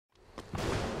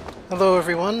Hello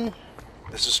everyone,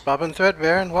 this is Bobbin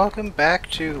Threadbare and welcome back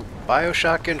to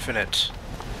BioShock Infinite.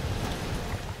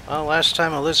 Well, last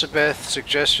time Elizabeth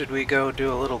suggested we go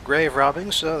do a little grave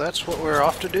robbing, so that's what we're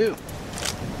off to do.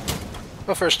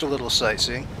 But first a little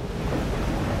sightseeing.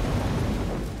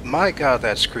 My god,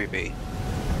 that's creepy.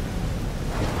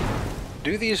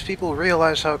 Do these people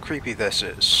realize how creepy this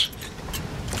is?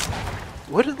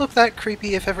 Would it look that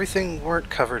creepy if everything weren't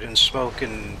covered in smoke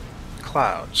and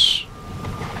clouds?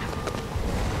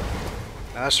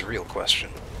 Now, that's a real question.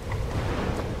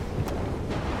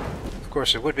 Of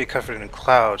course, it would be covered in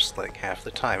clouds like half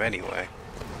the time anyway.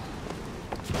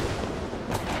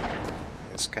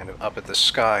 It's kind of up at the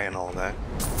sky and all that.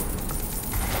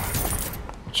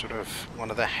 Sort of one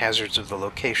of the hazards of the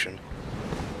location.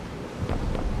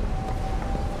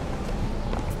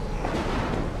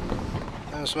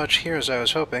 Not as much here as I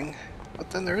was hoping,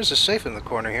 but then there is a safe in the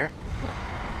corner here.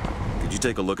 Could you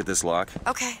take a look at this lock?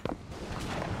 Okay.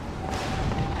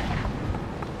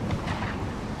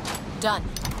 Done.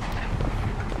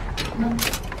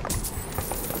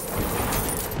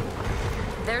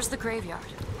 There's the graveyard,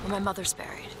 where my mother's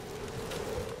buried.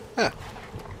 Huh.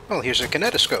 Well, here's a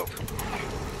kinetoscope.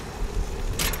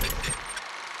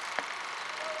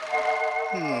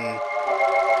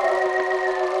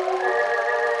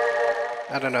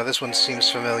 I don't know, this one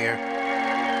seems familiar.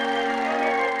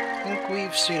 I think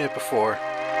we've seen it before.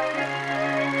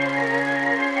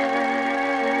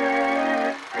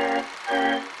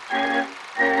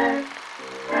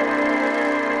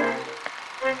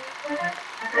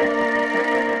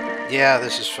 Yeah,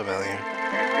 this is familiar.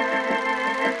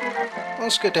 Well,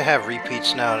 it's good to have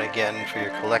repeats now and again for your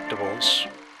collectibles.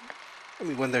 I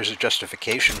mean, when there's a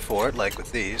justification for it, like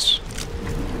with these.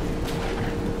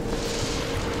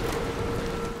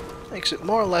 Makes it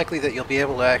more likely that you'll be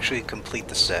able to actually complete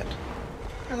the set.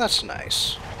 And that's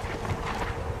nice.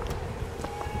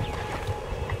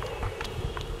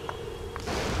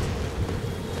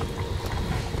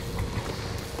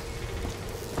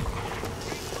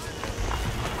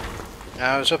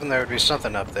 I was hoping there would be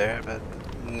something up there, but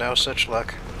no such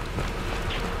luck.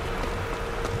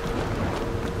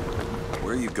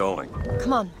 Where are you going?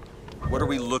 Come on. What are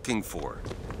we looking for?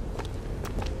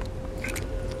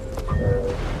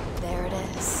 There it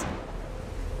is.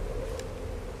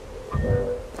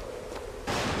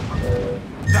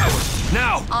 That one!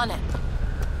 Now! On it.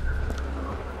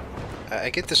 I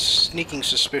get the sneaking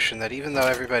suspicion that even though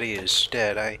everybody is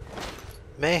dead, I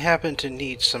may happen to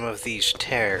need some of these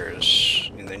tears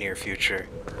in the near future.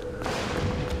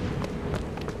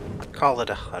 Call it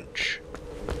a hunch.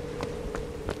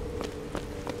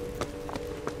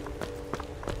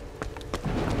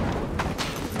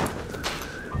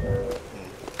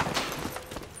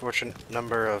 Fortunate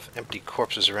number of empty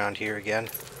corpses around here again.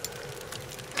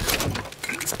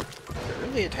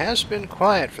 Really, it has been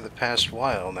quiet for the past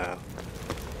while now.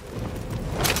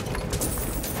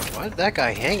 Why did that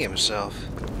guy hang himself?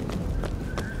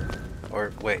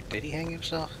 Or, wait, did he hang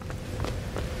himself?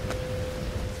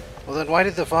 Well then why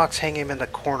did the Vox hang him in the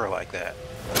corner like that?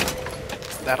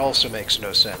 That also makes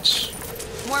no sense.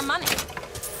 More money.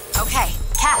 Okay,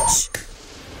 catch.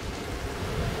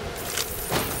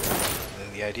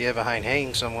 And the idea behind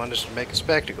hanging someone is to make a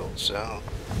spectacle, so...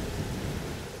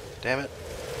 Damn it.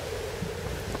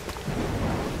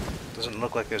 Doesn't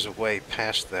look like there's a way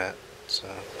past that, so...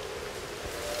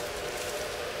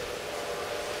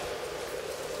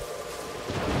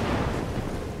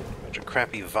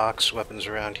 Crappy Vox weapons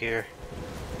around here.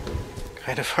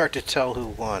 Kind of hard to tell who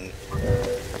won.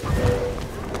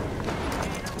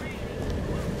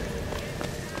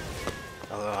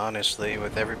 Although honestly,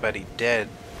 with everybody dead,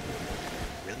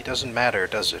 it really doesn't matter,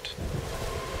 does it?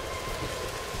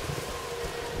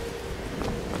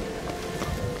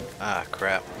 Ah,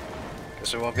 crap.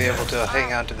 Guess I won't be able to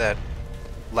hang on to that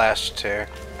last tear.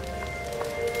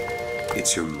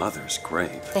 It's your mother's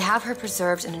grave. They have her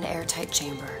preserved in an airtight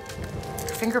chamber.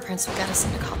 Her fingerprints will get us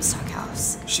into Comstock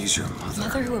House. She's your mother. A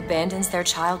mother who abandons their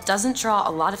child doesn't draw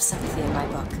a lot of sympathy in my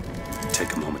book.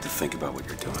 Take a moment to think about what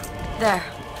you're doing. There.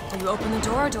 Will you open the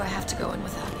door, or do I have to go in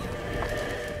without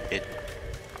you? It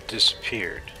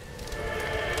disappeared.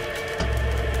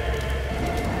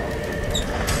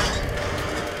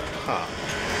 Huh.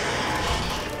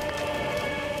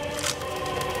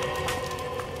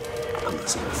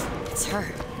 Elizabeth. It's her.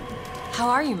 How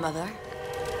are you, Mother?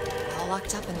 All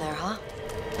locked up in there, huh?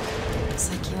 Looks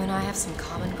like you and I have some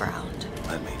common ground.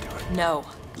 Let me do it. No.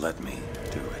 Let me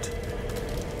do it.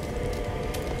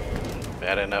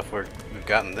 Bad enough we've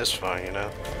gotten this far, you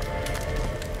know?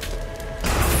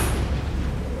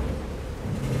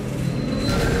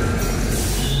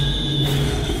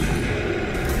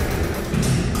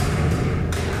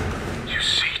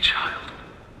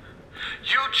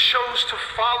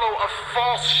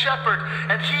 false shepherd,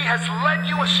 and he has led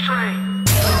you astray.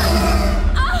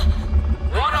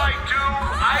 What I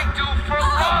do for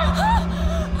love.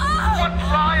 What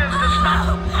lion does not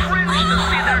cringe to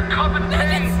see their coven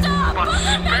pain, but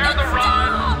spare the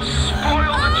rod,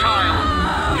 spoil the child.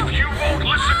 If you won't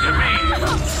listen to me,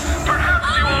 perhaps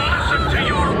you will listen to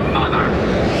your mother.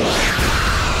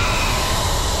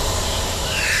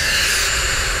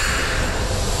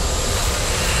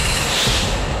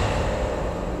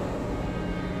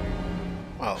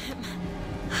 Well,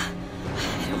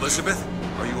 Elizabeth,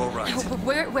 are you all right?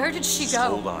 Where did she Just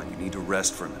go? hold on. You need to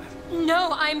rest for a minute.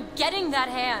 No, I'm getting that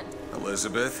hand.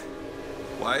 Elizabeth,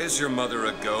 why is your mother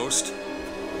a ghost?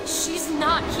 She's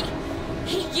not.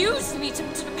 He used me to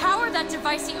power that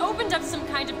device. He opened up some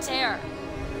kind of tear.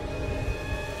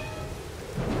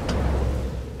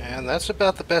 and that's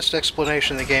about the best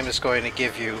explanation the game is going to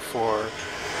give you for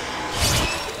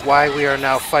why we are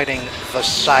now fighting the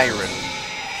Siren,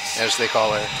 as they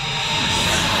call her.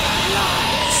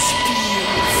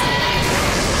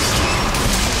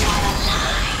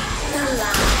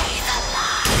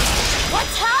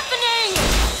 What's happening?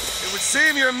 It would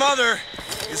seem your mother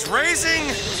is raising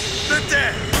the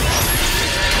dead.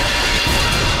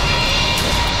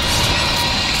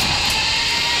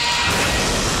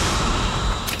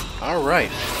 All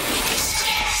right.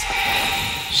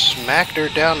 Smacked her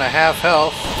down to half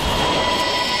health.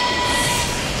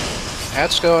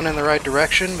 That's going in the right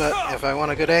direction, but if I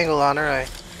want a good angle on her,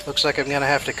 looks like I'm gonna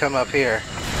have to come up here.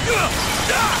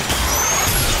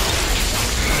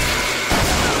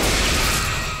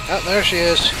 Oh, there she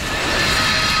is.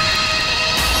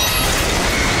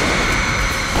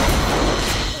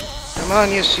 Come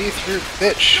on, you see-through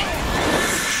bitch.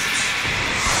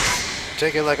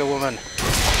 Take it like a woman.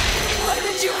 Why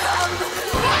did you come?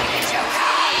 Why did you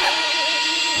come?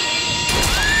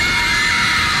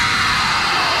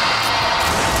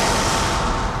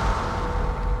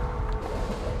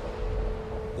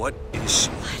 What is she?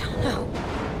 I don't know.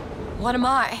 What am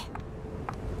I?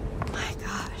 My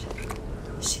God.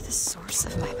 Is she the source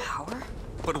of my power?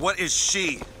 But what is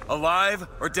she? Alive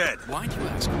or dead? Why do you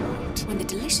ask what? When the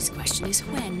delicious question is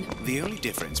when. The only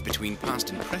difference between past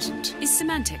and present Is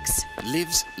semantics.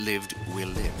 lives, lived, will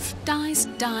live. Dies,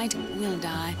 died, will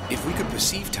die. If we could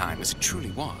perceive time as it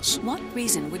truly was, What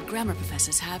reason would grammar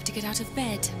professors have to get out of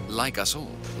bed? like us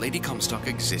all, Lady Comstock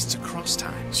exists across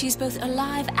time. She's both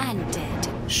alive and dead.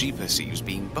 She perceives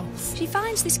being both. She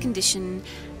finds this condition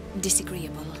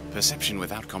disagreeable. Perception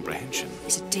without comprehension.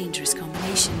 It's a dangerous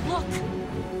combination. Look!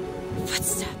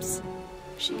 Footsteps.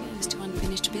 She goes to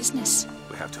unfinished business.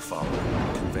 We have to follow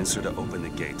her. Convince her to open the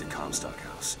gate to Comstock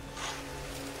House.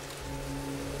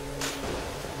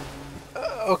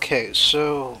 Okay,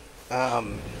 so, let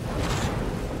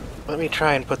me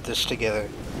try and put this together.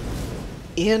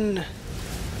 In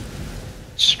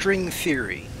string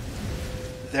theory,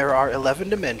 there are 11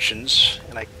 dimensions,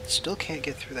 and I still can't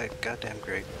get through that goddamn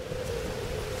grate.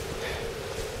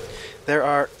 There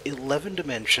are 11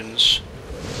 dimensions.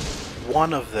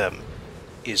 One of them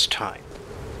is time.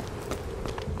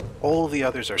 All the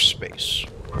others are space.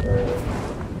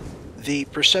 The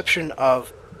perception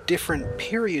of different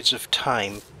periods of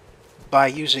time by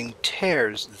using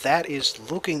tears, that is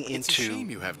looking It's a shame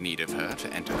into... you have need of her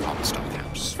to enter Comstock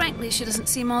House. Frankly, she doesn't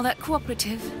seem all that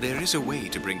cooperative. There is a way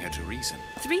to bring her to reason.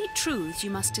 3 truths you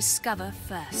must discover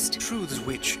first. Truths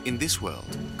which, in this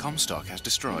world, Comstock has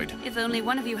destroyed. If only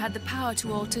one of you had the power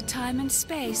to alter time and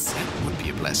space. That would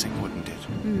be a blessing, wouldn't it?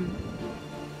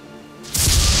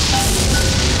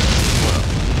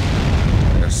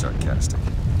 They're sarcastic.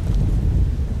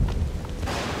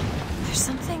 There's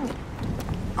something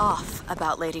off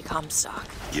about Lady Comstock.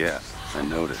 Yeah, I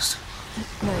noticed.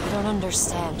 No, you don't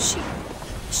understand.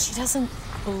 She doesn't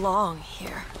belong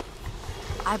here.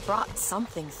 I brought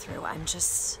something through. I'm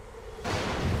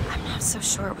not so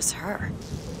sure it was her.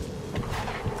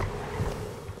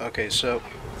 Okay, so,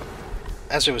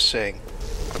 as I was saying,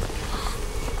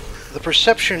 the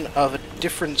perception of a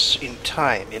difference in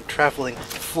time, in traveling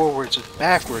forwards and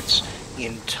backwards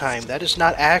in time, that is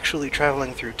not actually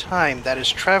traveling through time, that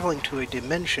is traveling to a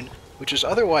dimension which is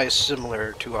otherwise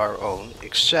similar to our own,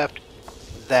 except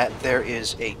that there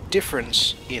is a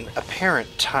difference in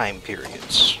apparent time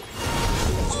periods.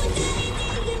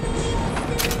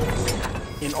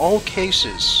 In all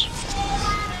cases,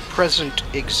 present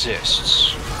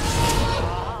exists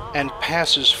and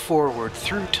passes forward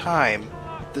through time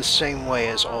the same way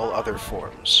as all other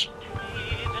forms.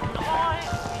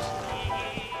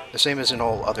 The same as in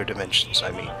all other dimensions,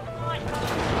 I mean.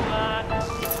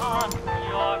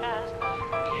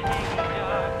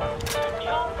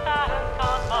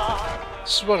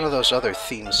 is one of those other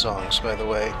theme songs, by the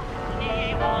way.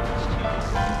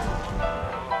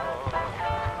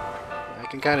 I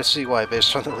can kind of see why,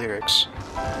 based on the lyrics.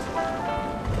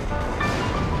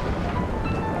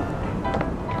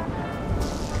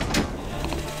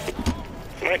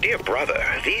 My dear brother,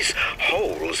 these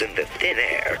holes in the thin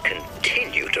air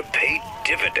continue to pay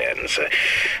dividends.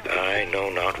 I know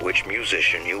not which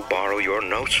musician you borrow your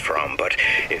notes from, but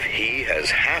if he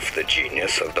has half the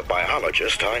genius of the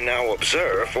biologist I now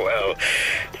observe, well,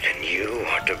 then you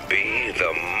are to be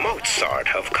the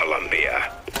Mozart of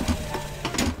Columbia.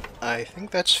 I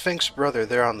think that's Fink's brother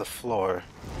there on the floor,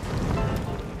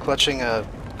 clutching a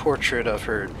portrait of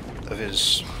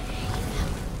his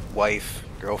wife,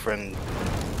 girlfriend,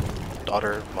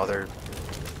 daughter, mother.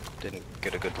 Didn't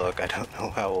get a good look. I don't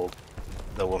know how old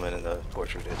the woman in the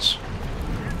portrait is.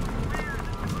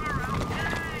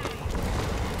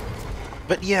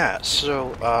 But yeah,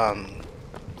 so,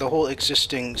 the whole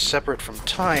existing separate from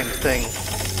time thing,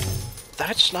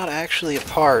 that's not actually a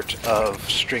part of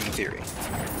string theory.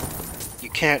 You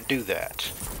can't do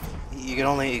that. You can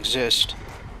only exist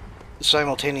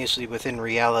simultaneously within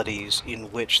realities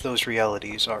in which those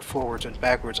realities are forwards and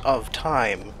backwards of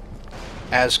time,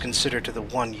 as considered to the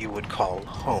one you would call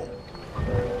home.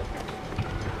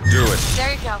 Do it.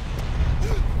 There you go.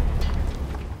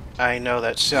 I know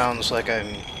that sounds like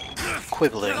I'm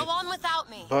quibbling, Go on without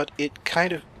me. but it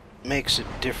kind of makes a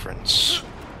difference.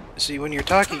 See, when you're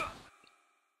talking...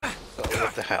 Oh,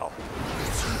 what the hell?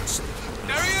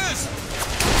 There he is!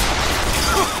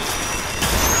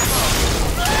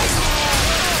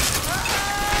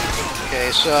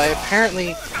 Okay, so I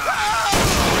apparently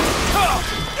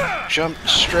jumped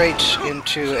straight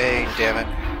into a... damn it.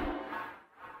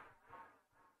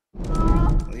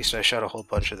 At least I shot a whole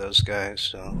bunch of those guys,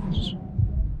 so...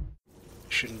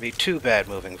 shouldn't be too bad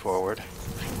moving forward.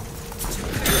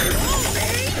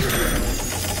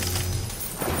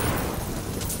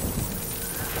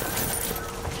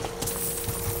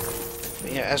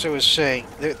 But yeah, as I was saying,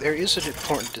 there is an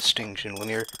important distinction when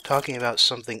you're talking about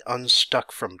something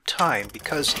unstuck from time,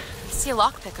 because I see a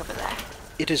lockpick over there.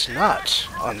 it is not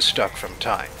unstuck from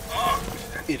time.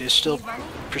 It is still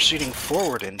proceeding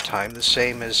forward in time the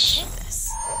same as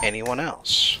anyone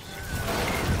else.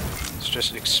 It's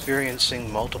just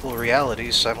experiencing multiple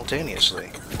realities simultaneously.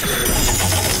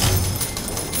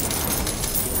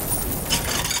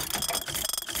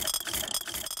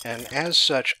 And as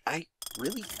such, I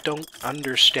really don't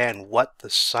understand what the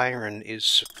siren is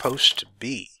supposed to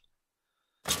be.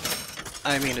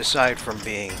 I mean, aside from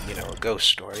being, you know, a ghost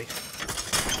story.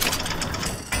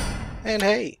 And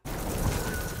hey,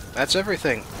 that's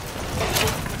everything.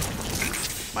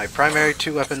 My primary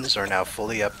 2 weapons are now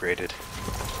fully upgraded.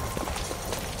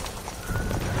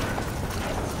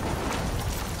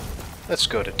 Let's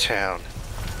go to town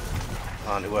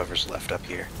on whoever's left up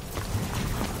here.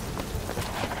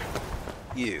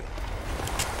 You.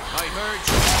 I heard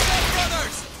you.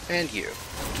 Brothers! And you.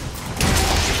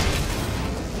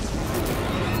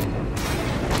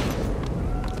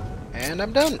 And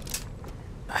I'm done.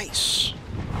 Nice.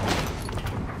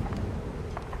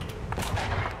 I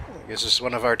guess this is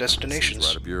one of our destinations.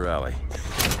 Right up your alley.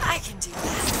 I can do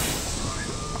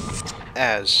that.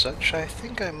 As such, I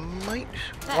think I might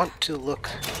want to look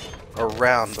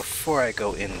around before I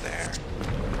go in there.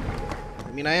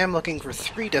 I mean, I am looking for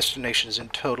 3 destinations in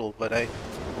total, but I've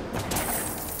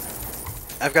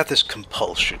got this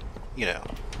compulsion, you know,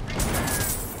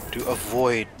 to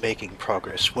avoid making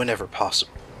progress whenever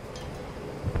possible.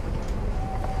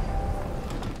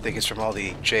 I think it's from all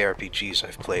the JRPGs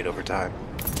I've played over time.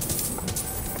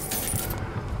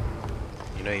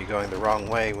 You know you're going the wrong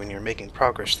way when you're making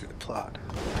progress through the plot.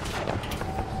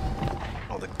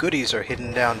 All the goodies are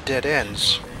hidden down dead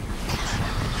ends.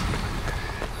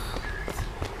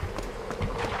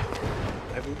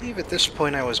 I believe at this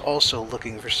point I was also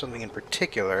looking for something in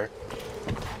particular,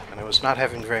 and I was not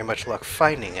having very much luck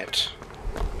finding it.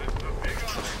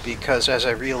 Because as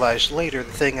I realized later,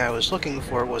 the thing I was looking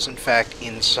for was in fact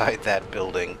inside that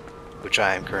building, which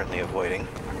I am currently avoiding.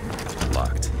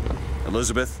 Locked.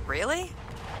 Elizabeth? Really?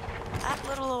 That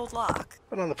little old lock.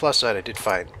 But on the plus side, I did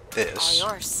find this. All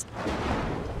yours.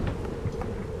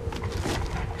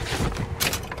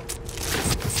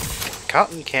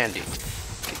 Cotton candy.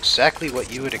 Exactly what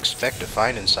you would expect to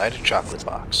find inside a chocolate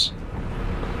box.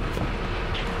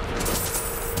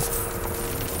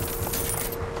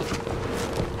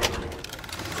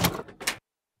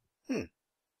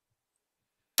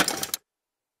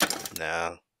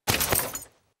 No.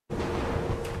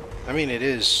 I mean, it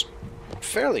is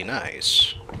fairly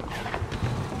nice.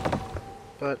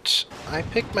 but I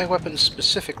picked my weapons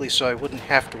specifically so I wouldn't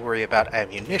have to worry about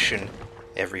ammunition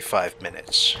every 5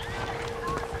 minutes.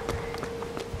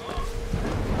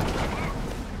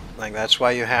 Like, that's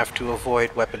why you have to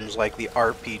avoid weapons like the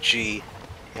RPG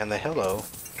and the Hello.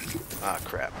 Ah,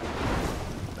 crap.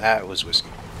 That was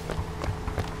whiskey.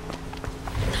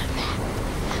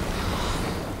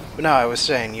 But no, I was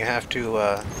saying you have to,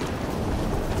 I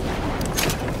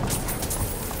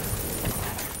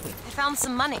found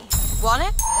some money. Want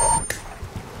it?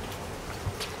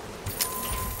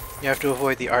 You have to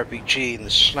avoid the RPG and the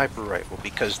sniper rifle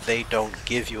because they don't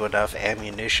give you enough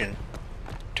ammunition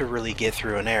to really get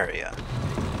through an area.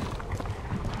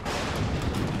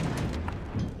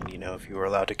 You know, if you were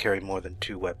allowed to carry more than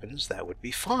 2 weapons, that would be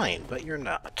fine, but you're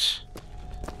not.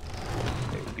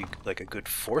 It would be like a good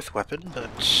 4th weapon,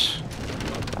 but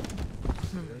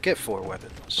you don't get 4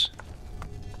 weapons.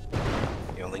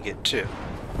 You only get 2.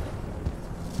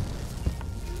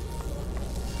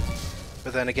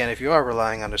 But then again, if you are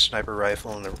relying on a sniper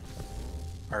rifle and an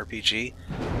RPG,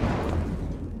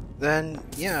 then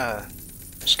yeah,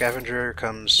 Scavenger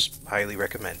comes highly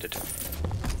recommended.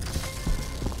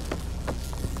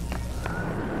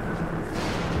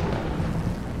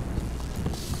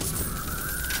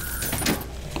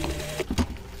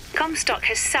 Comstock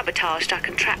has sabotaged our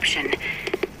contraption,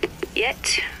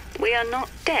 yet we are not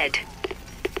dead.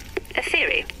 A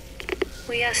theory.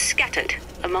 We are scattered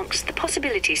amongst the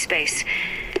possibility space.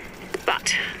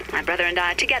 But my brother and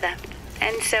I are together,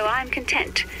 and so I'm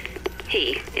content.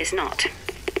 He is not.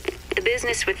 The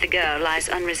business with the girl lies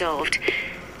unresolved,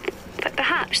 but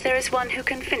perhaps there is one who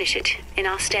can finish it in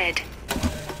our stead.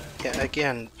 Yeah,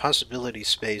 again, possibility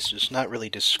space does not really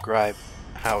describe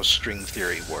how string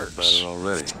theory works. About it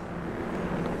already.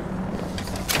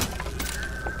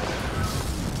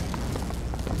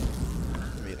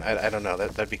 I don't know,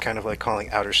 that'd be kind of like calling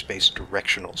outer space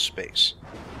directional space.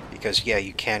 Because, yeah,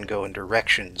 you can go in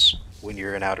directions when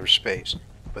you're in outer space,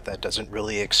 but that doesn't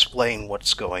really explain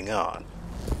what's going on.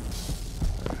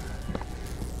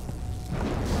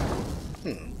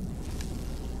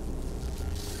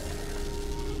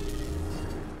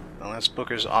 Well, that's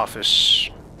Booker's office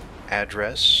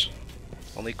address.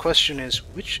 Only question is,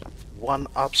 which one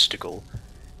obstacle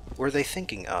were they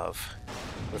thinking of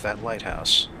with that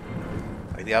lighthouse?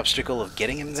 Like the obstacle of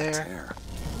getting him there?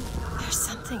 There's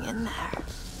something in there.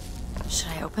 Should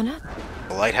I open it?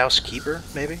 The lighthouse keeper,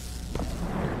 maybe?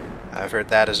 I've heard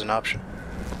that as an option.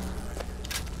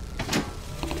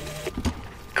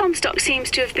 Comstock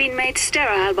seems to have been made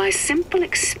sterile by simple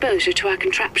exposure to our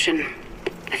contraption.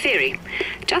 A theory.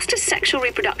 Just as sexual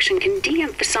reproduction can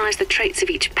de-emphasize the traits of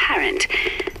each parent,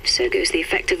 so goes the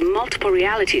effect of multiple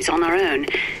realities on our own.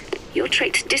 Your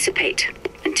traits dissipate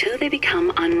until they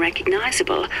become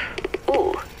unrecognizable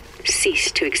or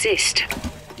cease to exist.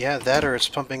 Yeah, that or it's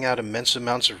pumping out immense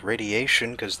amounts of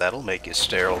radiation, because that'll make you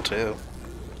sterile too.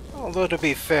 Although, to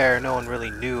be fair, no one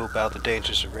really knew about the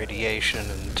dangers of radiation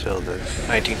until the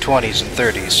 1920s and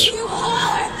 30s. You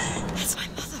are! That's my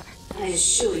mother. I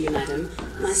assure you, madam,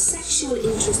 my sexual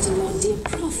interest in your dear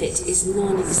prophet is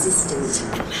non-existent.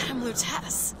 And Madame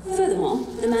Lutece. Furthermore,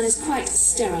 the man is quite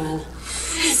sterile.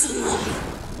 As am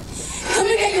I. Come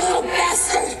here, you little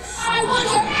bastard! I want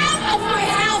you out of my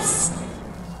house!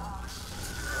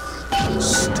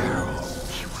 Sterile.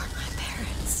 They weren't my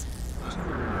parents.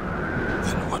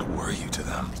 Then what were you to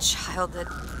them? A child that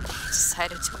they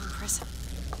decided to imprison.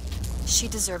 She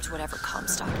deserved whatever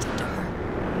Comstock did to her.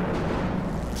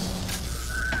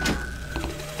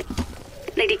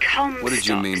 Lady Comstock. What did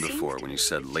you mean before when you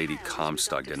said Lady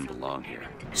Comstock didn't belong here?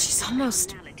 She's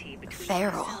almost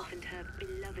feral.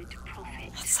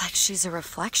 It's like she's a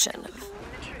reflection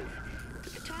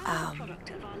of...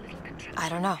 I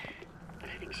don't know. But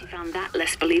I think she found that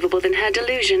less believable than her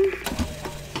delusion.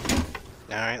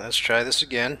 Alright, let's try this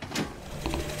again.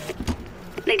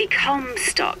 Lady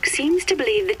Comstock seems to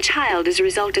believe the child is a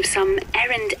result of some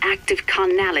errant act of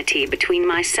carnality between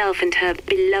myself and her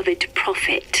beloved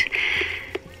prophet.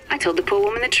 I told the poor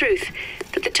woman the truth,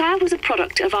 that the child was a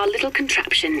product of our little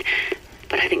contraption,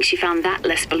 but I think she found that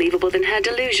less believable than her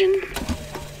delusion.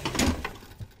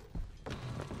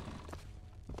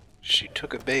 She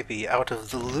took a baby out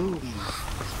of the loom.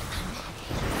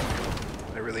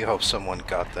 I really hope someone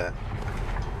got that.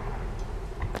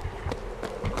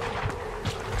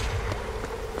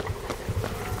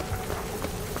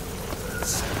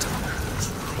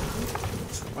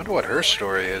 I wonder what her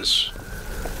story is.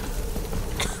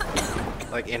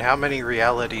 Like, in how many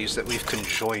realities that we've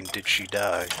conjoined did she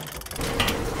die?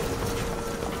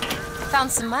 Found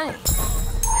some money.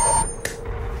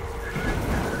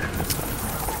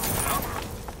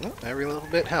 Well, every little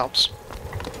bit helps.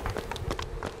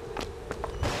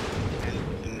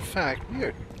 fact, we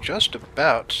are just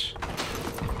about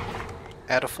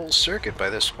at a full circuit by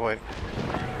this point.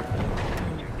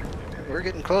 We're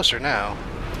getting closer now.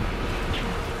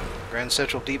 Grand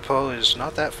Central Depot is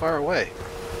not that far away.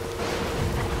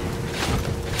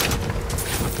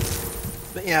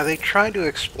 But yeah, they tried to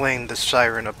explain the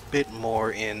siren a bit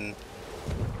more in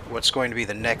what's going to be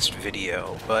the next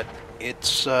video, but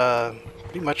it's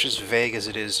pretty much as vague as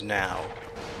it is now.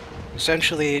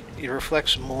 Essentially, it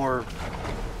reflects more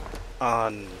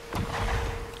on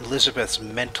Elizabeth's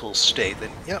mental state than...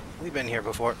 Yep, we've been here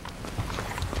before.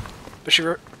 But she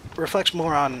reflects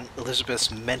more on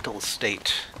Elizabeth's mental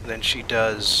state than she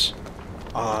does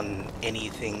on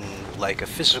anything like a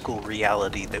physical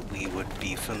reality that we would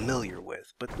be familiar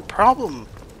with. But the problem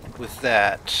with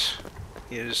that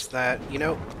is that, you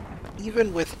know,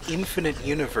 even with infinite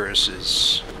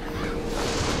universes,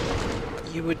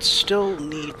 you would still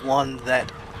need one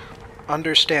that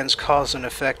understands cause and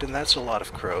effect, and that's a lot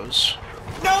of crows.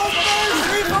 No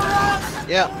mercy for us!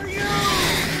 Yeah.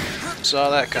 Saw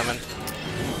that coming.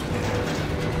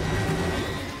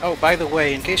 Oh, by the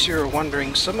way, in case you were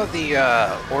wondering, some of the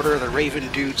Order of the Raven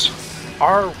dudes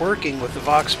are working with the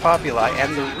Vox Populi,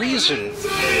 and the reason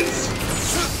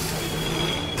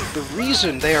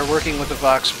they are working with the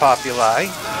Vox Populi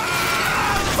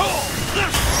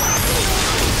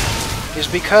is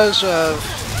because of...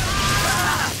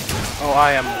 Oh,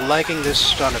 I am liking this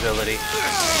stun ability.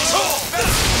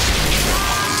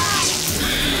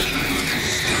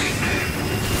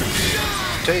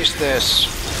 Taste this.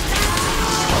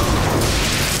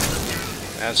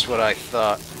 That's what I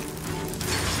thought.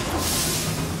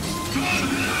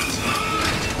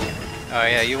 Oh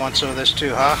yeah, you want some of this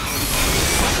too, huh?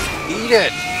 Eat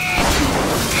it!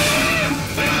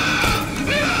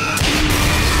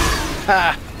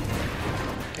 Ha!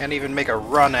 Can't even make a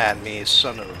run at me,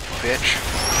 son of a bitch.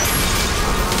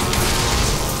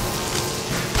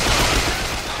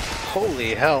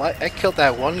 Holy hell, I killed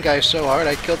that one guy so hard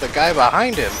I killed the guy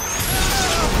behind him.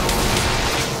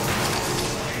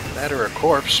 That or a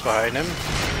corpse behind him.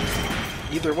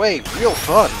 Either way, real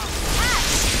fun.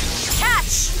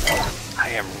 Catch! I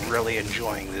am really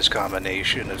enjoying this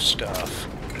combination of stuff.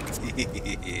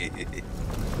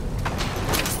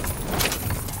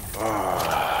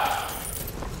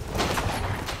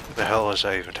 What the hell was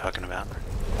I even talking about?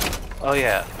 Oh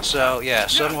yeah, so yeah,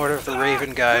 some Order of the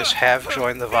Raven guys have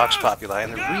joined the Vox Populi,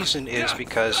 and the reason is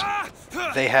because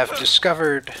they have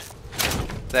discovered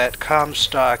that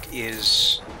Comstock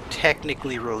is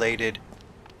technically related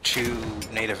to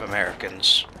Native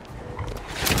Americans.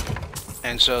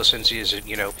 And so since he isn't,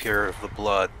 you know, pure of the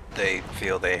blood, they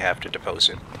feel they have to depose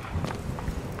him.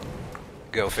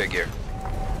 Go figure.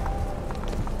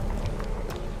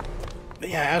 But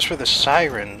yeah, as for the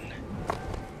siren,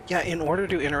 yeah, in order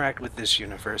to interact with this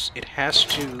universe, it has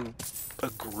to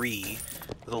agree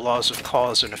with the laws of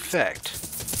cause and effect.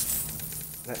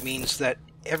 That means that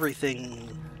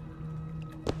everything...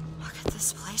 What could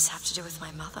this place have to do with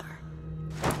my mother?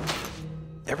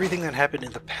 Everything that happened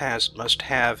in the past must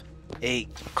have a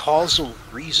causal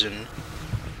reason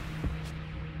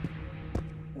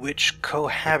which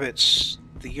cohabits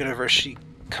the universe she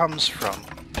comes from.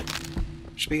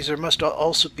 Which means there must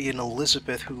also be an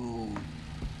Elizabeth who,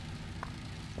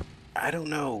 I don't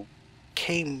know,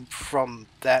 came from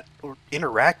that, or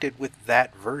interacted with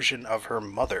that version of her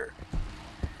mother.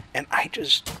 And I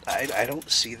don't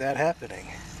see that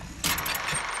happening.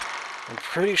 I'm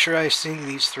pretty sure I've seen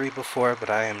these three before, but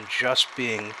I am just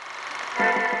being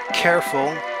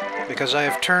careful because I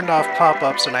have turned off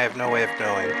pop-ups and I have no way of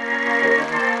knowing.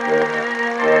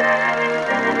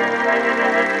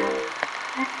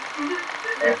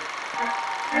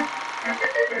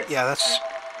 Yeah,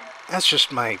 that's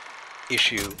just my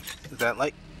issue. That,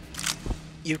 like,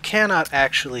 you cannot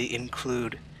actually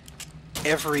include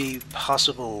every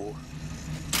possible,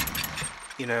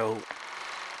 you know,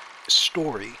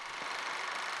 story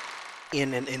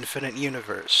in an infinite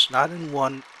universe. Not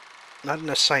in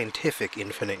a scientific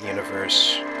infinite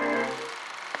universe.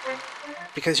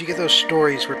 Because you get those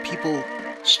stories where people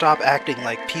stop acting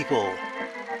like people,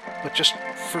 but just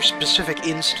for specific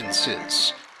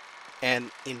instances,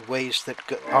 and in ways that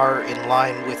are in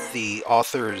line with the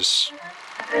author's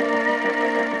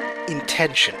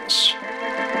intentions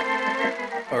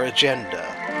or agenda,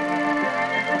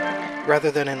 rather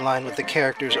than in line with the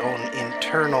character's own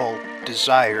internal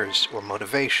desires or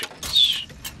motivations.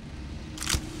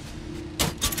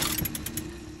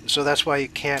 So that's why you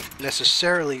can't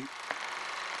necessarily...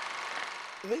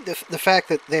 I mean, the fact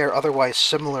that they are otherwise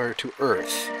similar to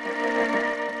Earth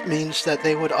means that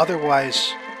they would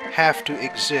otherwise have to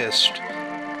exist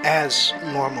as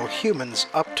normal humans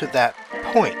up to that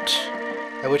point,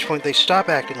 at which point they stop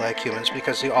acting like humans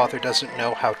because the author doesn't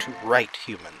know how to write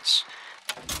humans.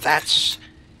 That's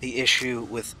the issue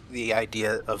with the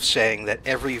idea of saying that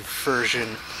every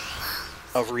version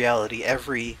of reality,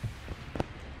 every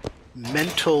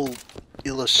mental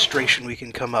illustration we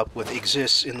can come up with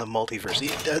exists in the multiverse.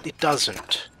 It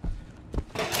doesn't.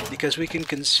 Because we can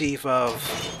conceive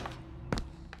of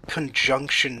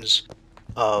conjunctions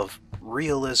of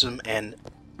realism and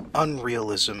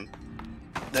unrealism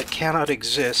that cannot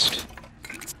exist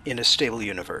in a stable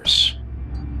universe.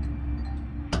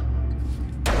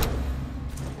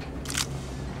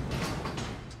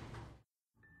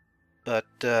 But,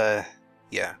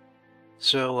 yeah.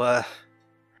 So,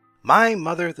 My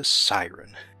Mother the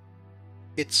Siren.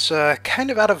 It's, kind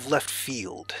of out of left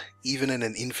field, even in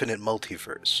an infinite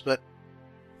multiverse, but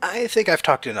I think I've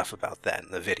talked enough about that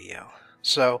in the video.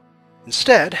 So,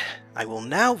 instead, I will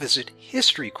now visit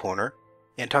History Corner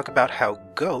and talk about how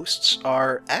ghosts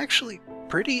are actually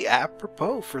pretty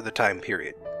apropos for the time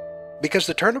period. Because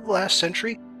the turn of the last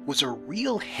century was a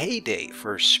real heyday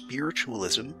for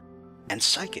spiritualism and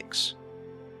psychics.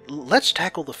 Let's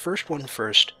tackle the first one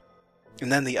first,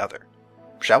 and then the other,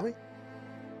 shall we?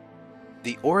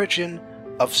 The origin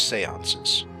of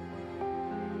seances.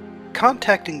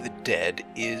 Contacting the dead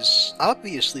is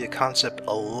obviously a concept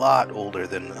a lot older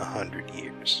than 100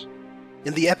 years.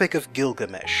 In the Epic of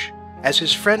Gilgamesh, as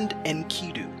his friend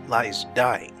Enkidu lies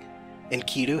dying,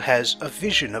 Enkidu has a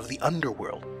vision of the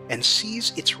underworld and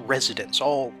sees its residents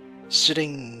all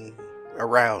sitting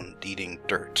around eating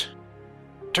dirt.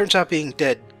 Turns out being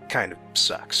dead kind of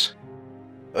sucks.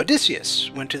 Odysseus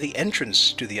went to the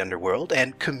entrance to the underworld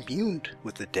and communed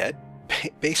with the dead,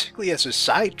 basically as a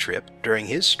side trip during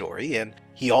his story, and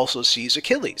he also sees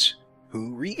Achilles,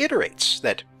 who reiterates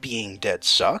that being dead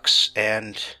sucks,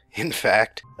 and, in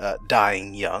fact,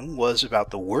 dying young was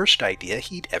about the worst idea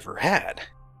he'd ever had.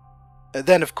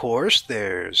 Then, of course,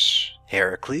 there's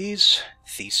Heracles,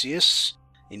 Theseus,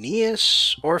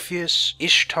 Aeneas, Orpheus,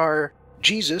 Ishtar,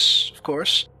 Jesus, of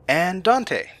course, and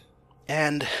Dante.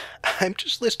 And I'm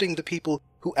just listing the people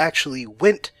who actually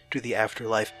went to the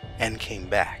afterlife and came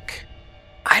back.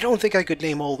 I don't think I could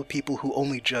name all the people who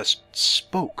only just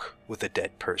spoke with a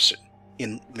dead person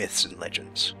in myths and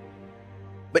legends.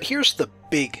 But here's the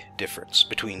big difference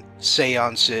between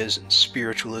seances and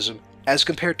spiritualism as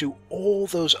compared to all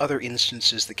those other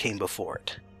instances that came before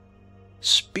it.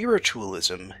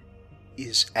 Spiritualism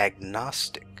is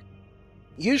agnostic.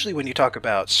 Usually when you talk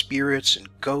about spirits and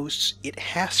ghosts, it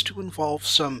has to involve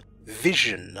some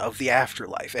vision of the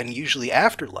afterlife, and usually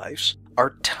afterlives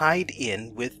are tied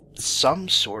in with some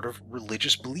sort of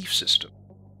religious belief system.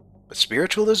 But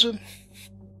spiritualism?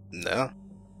 No.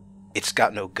 It's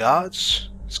got no gods,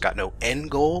 it's got no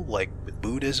end goal like with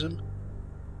Buddhism.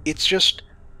 It's just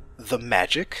the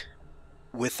magic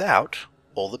without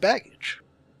all the baggage.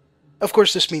 Of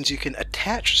course, this means you can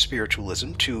attach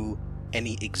spiritualism to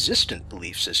any existent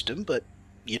belief system, but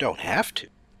you don't have to.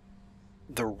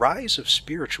 The rise of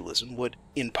spiritualism would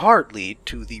in part lead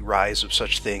to the rise of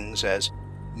such things as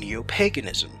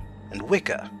neo-paganism and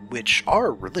Wicca, which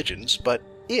are religions, but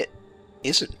it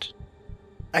isn't.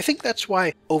 I think that's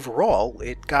why, overall,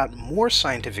 it got more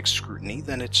scientific scrutiny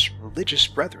than its religious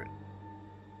brethren.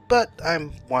 But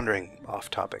I'm wandering off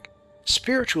topic.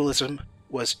 Spiritualism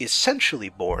was essentially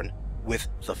born with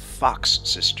the Fox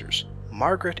sisters,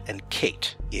 Margaret and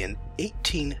Kate, in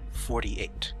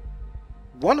 1848.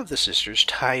 One of the sisters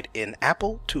tied an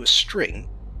apple to a string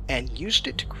and used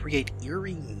it to create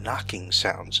eerie knocking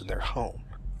sounds in their home.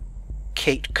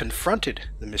 Kate confronted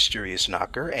the mysterious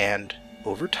knocker, and,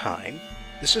 over time,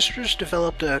 the sisters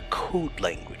developed a code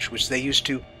language which they used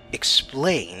to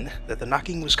explain that the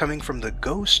knocking was coming from the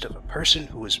ghost of a person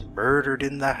who was murdered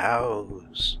in the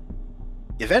house.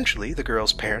 Eventually, the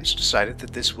girls' parents decided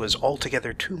that this was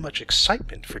altogether too much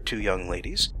excitement for two young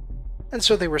ladies, and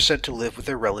so they were sent to live with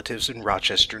their relatives in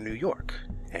Rochester, New York.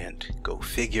 And go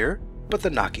figure, but the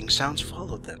knocking sounds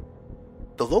followed them.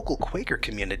 The local Quaker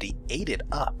community ate it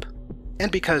up.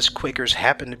 And because Quakers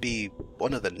happen to be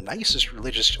one of the nicest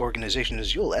religious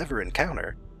organizations you'll ever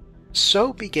encounter,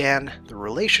 so began the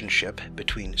relationship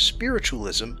between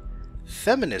spiritualism,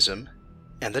 feminism,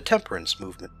 and the temperance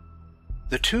movement.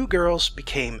 The two girls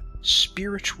became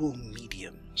spiritual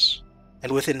mediums,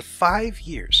 and within 5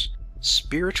 years,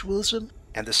 spiritualism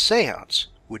and the seance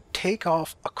would take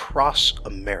off across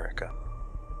America.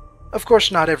 Of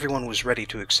course, not everyone was ready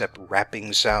to accept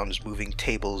rapping sounds, moving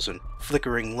tables, and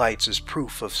flickering lights as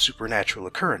proof of supernatural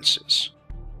occurrences.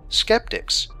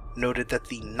 Skeptics noted that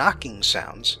the knocking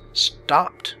sounds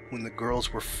stopped when the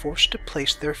girls were forced to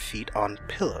place their feet on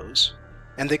pillows,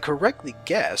 and they correctly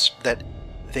guessed that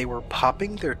they were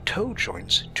popping their toe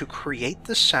joints to create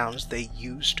the sounds they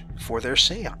used for their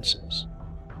seances.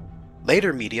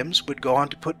 Later mediums would go on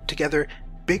to put together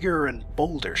bigger and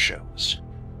bolder shows.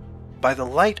 By the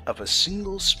light of a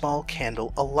single small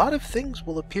candle, a lot of things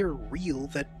will appear real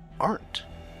that aren't,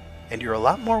 and you're a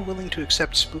lot more willing to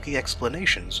accept spooky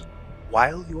explanations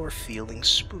while you're feeling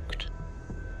spooked.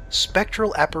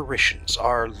 Spectral apparitions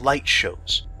are light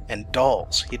shows and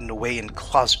dolls hidden away in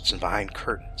closets and behind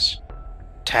curtains.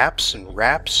 Taps and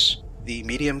raps the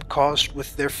medium caused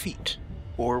with their feet,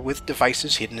 or with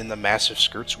devices hidden in the massive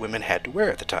skirts women had to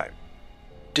wear at the time.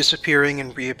 Disappearing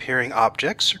and reappearing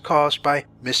objects are caused by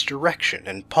misdirection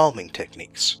and palming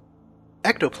techniques.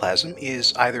 Ectoplasm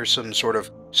is either some sort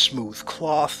of smooth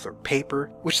cloth or paper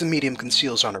which the medium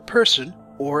conceals on her person,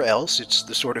 or else it's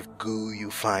the sort of goo you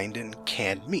find in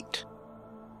canned meat.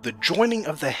 The joining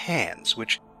of the hands,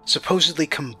 which supposedly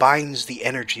combines the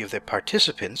energy of the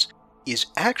participants, is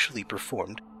actually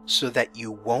performed so that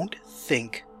you won't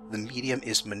think the medium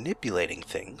is manipulating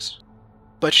things,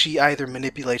 but she either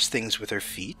manipulates things with her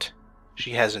feet,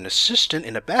 she has an assistant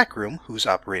in a back room who's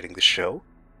operating the show,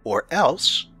 or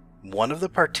else one of the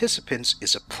participants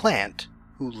is a plant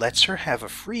who lets her have a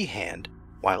free hand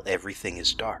while everything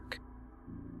is dark.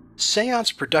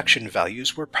 Seance production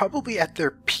values were probably at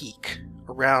their peak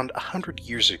around 100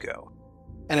 years ago,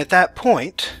 and at that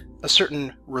point, a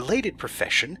certain related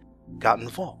profession got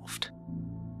involved.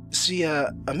 See,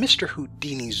 a Mr.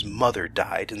 Houdini's mother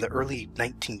died in the early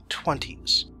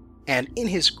 1920s, and in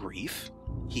his grief,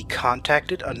 he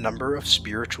contacted a number of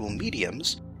spiritual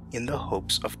mediums in the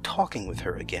hopes of talking with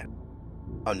her again.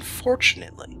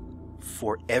 Unfortunately,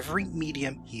 for every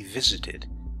medium he visited,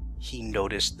 he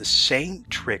noticed the same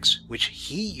tricks which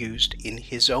he used in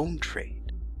his own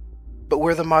trade. But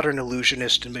where the modern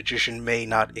illusionist and magician may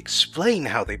not explain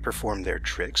how they perform their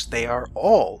tricks, they are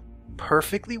all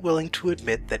perfectly willing to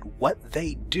admit that what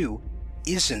they do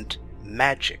isn't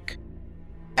magic.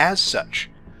 As such,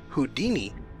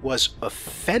 Houdini was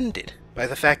offended by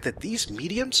the fact that these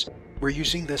mediums were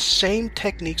using the same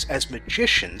techniques as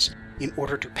magicians in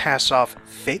order to pass off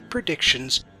fake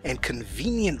predictions and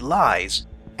convenient lies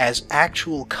as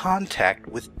actual contact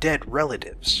with dead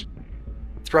relatives.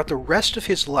 Throughout the rest of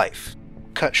his life,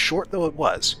 cut short though it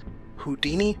was,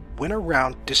 Houdini went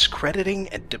around discrediting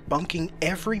and debunking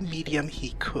every medium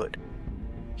he could.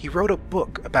 He wrote a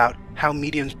book about how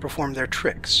mediums perform their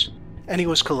tricks, and he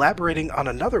was collaborating on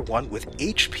another one with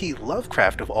H.P.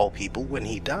 Lovecraft of all people when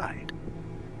he died.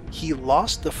 He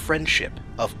lost the friendship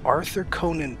of Arthur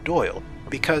Conan Doyle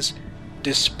because,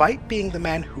 despite being the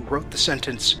man who wrote the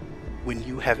sentence, "When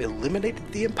you have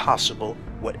eliminated the impossible,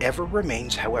 whatever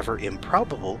remains, however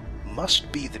improbable,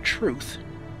 must be the truth,"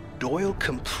 Doyle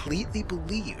completely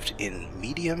believed in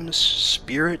mediums,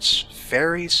 spirits,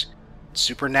 fairies,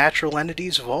 supernatural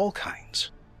entities of all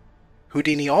kinds.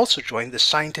 Houdini also joined the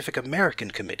Scientific American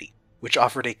Committee, which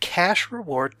offered a cash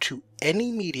reward to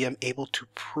any medium able to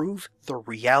prove the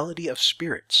reality of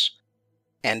spirits.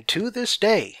 And to this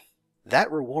day,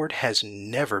 that reward has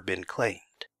never been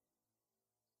claimed.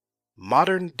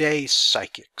 Modern-day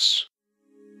psychics.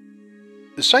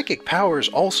 The psychic powers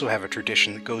also have a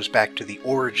tradition that goes back to the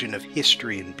origin of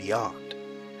history and beyond.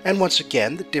 And once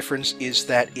again, the difference is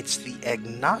that it's the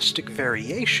agnostic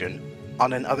variation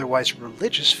on an otherwise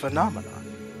religious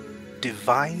phenomenon: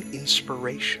 divine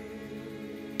inspiration.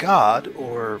 God,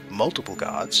 or multiple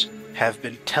gods, have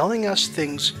been telling us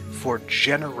things for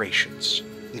generations,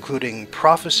 including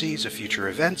prophecies of future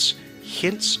events,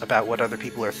 hints about what other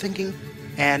people are thinking,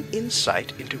 and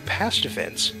insight into past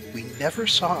events we never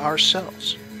saw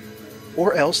ourselves.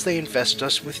 Or else they invest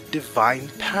us with divine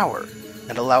power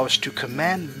and allow us to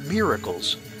command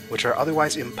miracles which are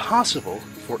otherwise impossible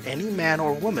for any man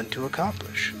or woman to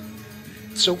accomplish.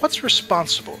 So what's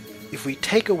responsible if we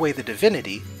take away the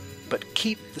divinity but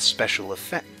keep the special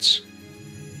effects?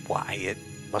 Why, it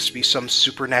must be some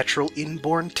supernatural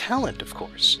inborn talent, of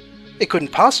course. It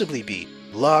couldn't possibly be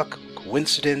luck,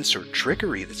 coincidence, or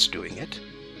trickery that's doing it.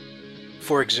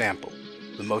 For example,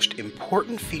 the most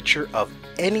important feature of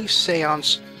any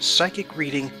seance, psychic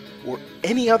reading, or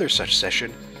any other such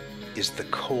session is the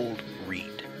cold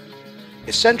read.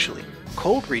 Essentially,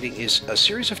 cold reading is a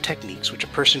series of techniques which a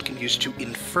person can use to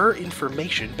infer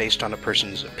information based on a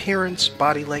person's appearance,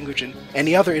 body language, and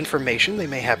any other information they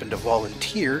may happen to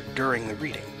volunteer during the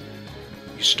reading.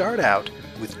 You start out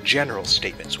with general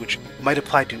statements which might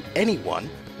apply to anyone,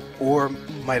 or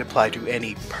might apply to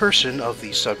any person of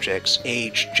the subject's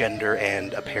age, gender,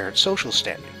 and apparent social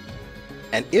standing.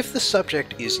 And if the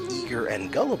subject is eager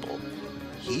and gullible,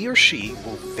 he or she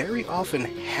will very often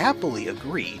happily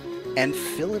agree and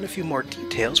fill in a few more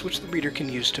details which the reader can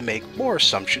use to make more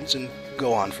assumptions and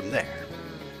go on from there.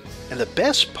 And the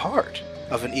best part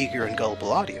of an eager and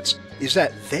gullible audience is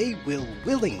that they will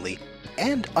willingly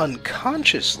and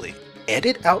unconsciously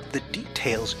edit out the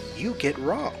details you get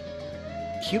wrong.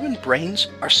 Human brains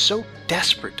are so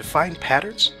desperate to find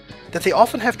patterns that they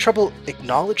often have trouble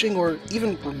acknowledging or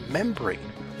even remembering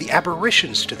the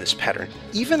aberrations to this pattern,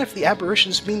 even if the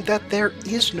aberrations mean that there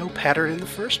is no pattern in the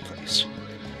first place.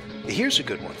 Here's a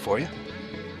good one for you.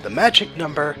 The magic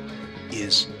number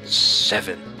is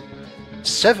 7.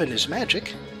 7 is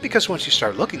magic because once you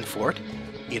start looking for it,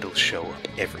 it'll show up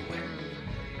everywhere.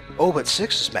 Oh, but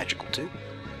 6 is magical too,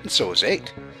 and so is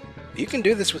 8. You can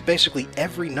do this with basically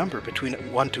every number between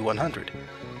 1 to 100,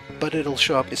 but it'll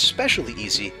show up especially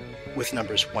easy with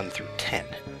numbers 1 through 10.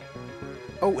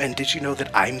 Oh, and did you know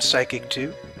that I'm psychic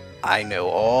too? I know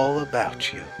all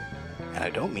about you. And I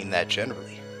don't mean that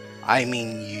generally. I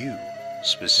mean you,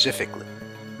 specifically.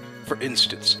 For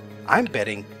instance, I'm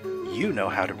betting you know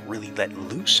how to really let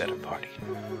loose at a party.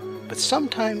 But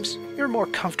sometimes you're more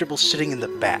comfortable sitting in the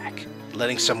back,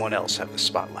 letting someone else have the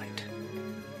spotlight.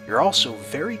 You're also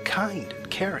very kind and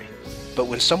caring, but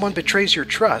when someone betrays your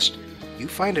trust, you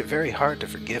find it very hard to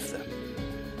forgive them.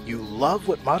 You love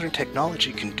what modern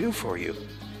technology can do for you,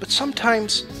 but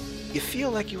sometimes you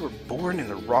feel like you were born in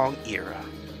the wrong era.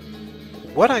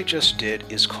 What I just did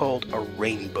is called a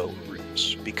rainbow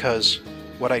ruse, because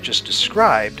what I just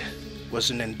described was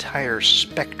an entire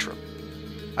spectrum.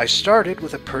 I started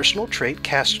with a personal trait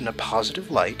cast in a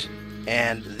positive light,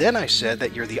 and then I said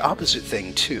that you're the opposite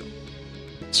thing too.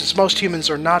 Since most humans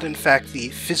are not in fact the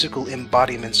physical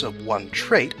embodiments of one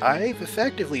trait, I've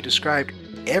effectively described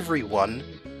everyone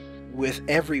with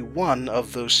every one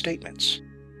of those statements.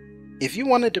 If you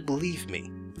wanted to believe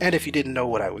me, and if you didn't know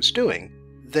what I was doing,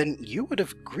 then you would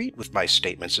have agreed with my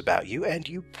statements about you, and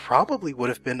you probably would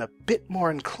have been a bit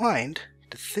more inclined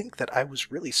to think that I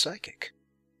was really psychic.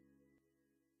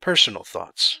 Personal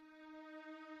thoughts.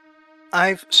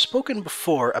 I've spoken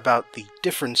before about the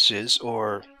differences,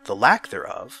 or the lack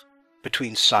thereof,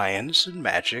 between science and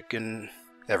magic and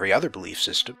every other belief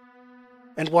system.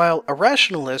 And while a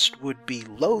rationalist would be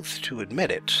loath to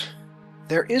admit it,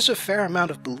 there is a fair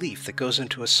amount of belief that goes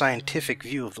into a scientific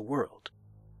view of the world.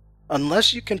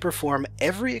 Unless you can perform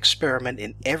every experiment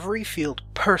in every field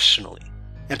personally,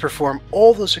 and perform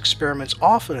all those experiments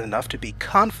often enough to be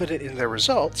confident in their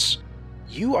results,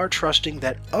 you are trusting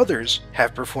that others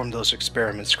have performed those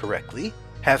experiments correctly,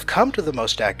 have come to the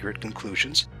most accurate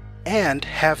conclusions, and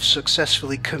have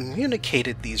successfully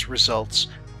communicated these results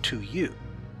to you.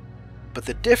 But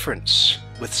the difference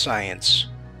with science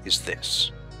is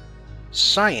this.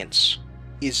 Science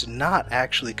is not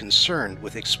actually concerned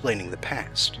with explaining the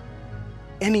past.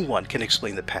 Anyone can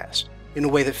explain the past in a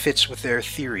way that fits with their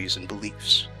theories and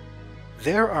beliefs.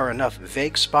 There are enough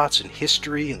vague spots in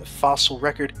history and the fossil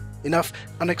record, enough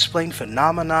unexplained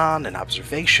phenomenon and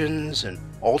observations and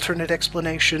alternate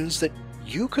explanations that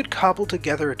you could cobble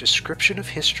together a description of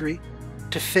history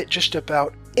to fit just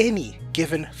about any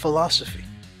given philosophy.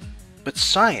 But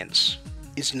science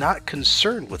is not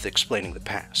concerned with explaining the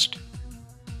past.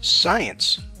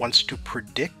 Science wants to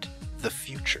predict the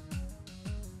future.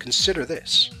 Consider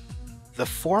this. The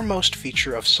foremost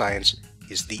feature of science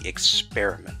is the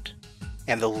experiment.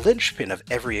 And the linchpin of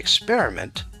every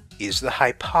experiment is the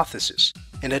hypothesis,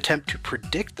 an attempt to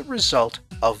predict the result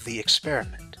of the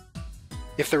experiment.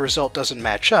 If the result doesn't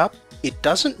match up, it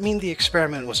doesn't mean the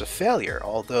experiment was a failure,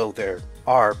 although there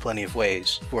are plenty of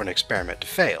ways for an experiment to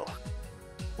fail.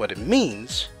 What it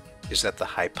means is that the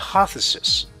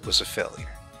hypothesis was a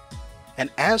failure. And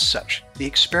as such, the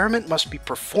experiment must be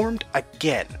performed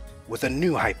again with a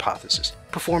new hypothesis,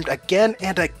 performed again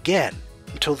and again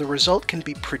until the result can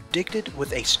be predicted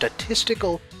with a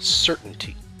statistical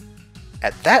certainty.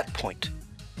 At that point,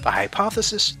 the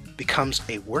hypothesis becomes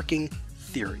a working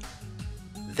theory.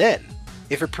 Then,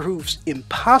 if it proves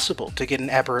impossible to get an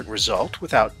aberrant result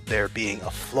without there being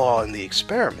a flaw in the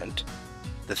experiment,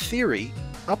 the theory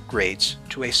upgrades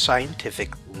to a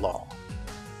scientific law.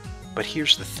 But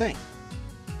here's the thing.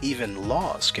 Even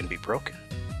laws can be broken.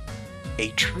 A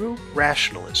true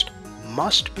rationalist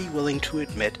must be willing to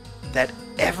admit that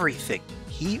everything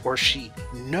he or she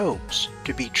knows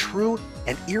to be true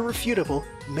and irrefutable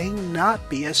may not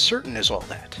be as certain as all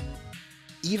that.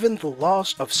 Even the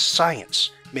laws of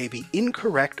science may be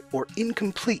incorrect or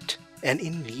incomplete and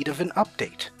in need of an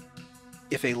update.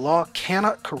 If a law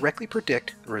cannot correctly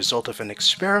predict the result of an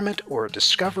experiment or a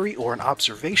discovery or an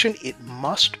observation, it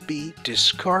must be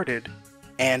discarded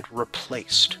and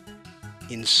replaced.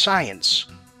 In science,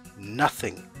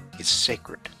 nothing is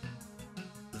sacred.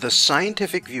 The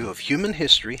scientific view of human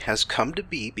history has come to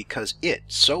be because it,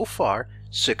 so far,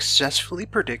 successfully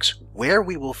predicts where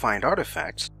we will find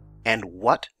artifacts and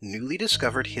what newly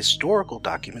discovered historical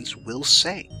documents will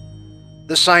say.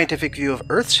 The scientific view of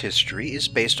Earth's history is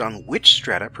based on which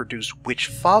strata produce which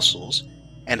fossils,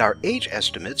 and our age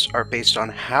estimates are based on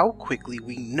how quickly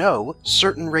we know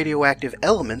certain radioactive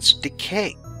elements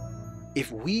decay.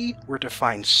 If we were to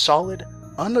find solid,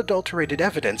 unadulterated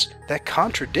evidence that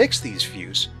contradicts these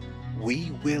views,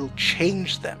 we will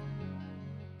change them.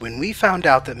 When we found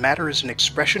out that matter is an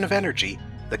expression of energy,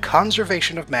 the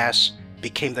conservation of mass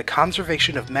became the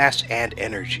conservation of mass and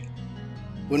energy.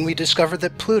 When we discovered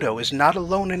that Pluto is not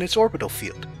alone in its orbital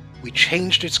field, we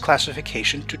changed its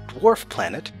classification to dwarf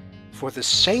planet for the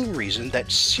same reason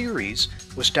that Ceres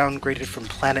was downgraded from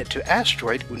planet to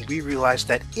asteroid when we realized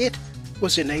that it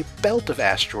was in a belt of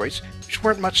asteroids which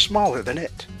weren't much smaller than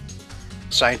it.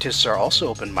 Scientists are also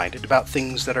open-minded about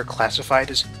things that are classified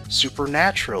as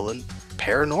supernatural and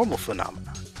paranormal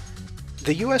phenomena.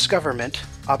 The US government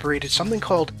operated something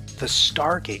called the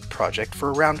Stargate Project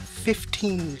for around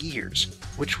 15 years,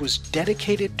 which was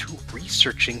dedicated to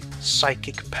researching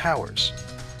psychic powers.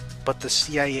 But the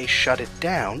CIA shut it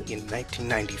down in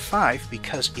 1995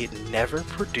 because it never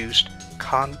produced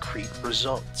concrete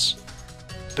results.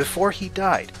 Before he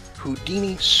died,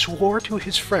 Houdini swore to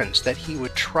his friends that he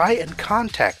would try and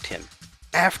contact him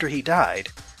after he died,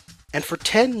 and for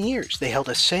 10 years they held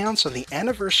a seance on the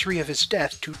anniversary of his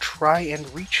death to try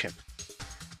and reach him.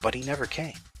 But he never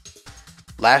came.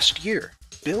 Last year,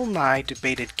 Bill Nye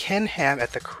debated Ken Ham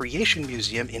at the Creation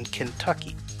Museum in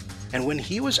Kentucky, and when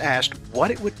he was asked what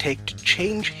it would take to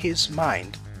change his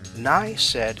mind, Nye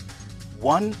said,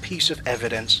 "One piece of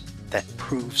evidence that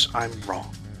proves I'm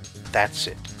wrong. That's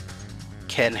it."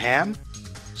 Ken Ham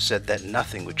said that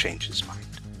nothing would change his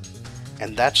mind.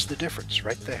 And that's the difference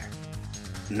right there.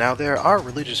 Now, there are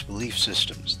religious belief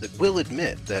systems that will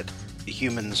admit that the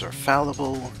humans are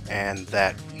fallible and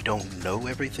that we don't know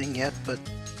everything yet, but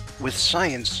with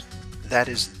science, that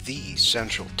is the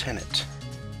central tenet.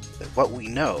 That what we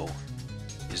know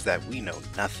is that we know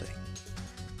nothing.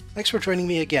 Thanks for joining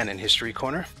me again in History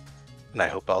Corner, and I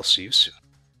hope I'll see you soon.